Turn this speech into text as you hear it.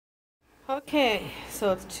Okay,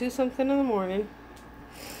 so it's 2 something in the morning,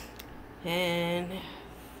 and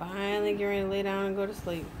finally getting ready to lay down and go to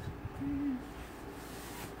sleep. You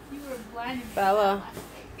were blinding me. Bella.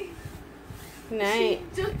 Night.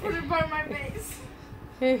 She just put it by my face.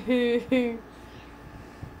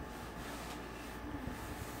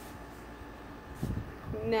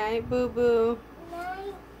 Night, boo boo.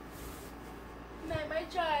 Night. Night, my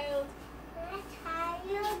child.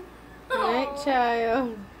 Night, Aw.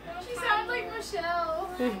 child. She sounds like Michelle.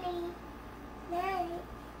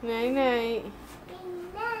 Night, night.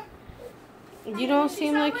 You don't She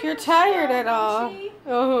seem sounds like you're Michelle, tired at don't all. she?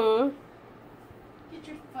 Uh-huh. Get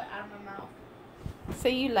your foot out of my mouth.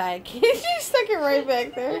 Say you like. She stuck it right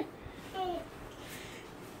back there.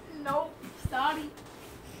 Nope. Sorry.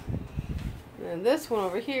 And this one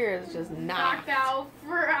over here is just knocked. Knocked out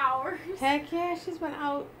for hours. Heck yeah, she's been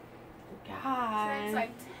out. God. Since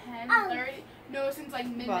like 10:30. No, since like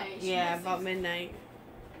midnight. About midnight.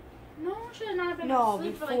 No, she had not been No,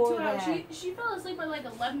 asleep for like before 2 hours. that. She fell asleep at like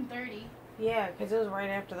 11:30. Yeah, because it was right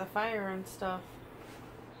after the fire and stuff.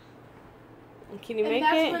 Can you And make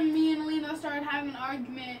that's it? when me and Lena started having an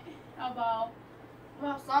argument about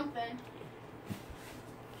something.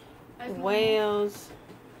 As normal. Whales.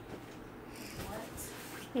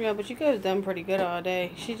 What? Yeah, but you could have done pretty good all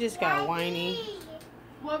day. She just got whiny.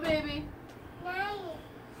 What, baby? Night.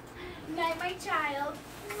 Night, my child.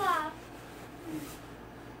 Love.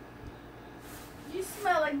 You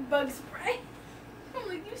smell like bug spray. I'm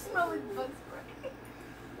like, you smell like bug spray.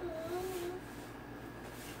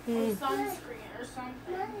 Or sunscreen or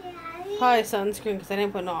something. Probably sunscreen because I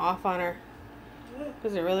didn't put no off on her.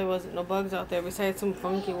 Because there really wasn't no bugs out there besides some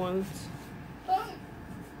funky ones.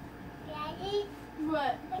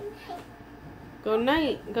 What? Go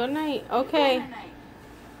night. Go night. Okay. Night.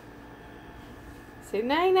 Say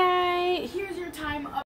night night. Here's your time up.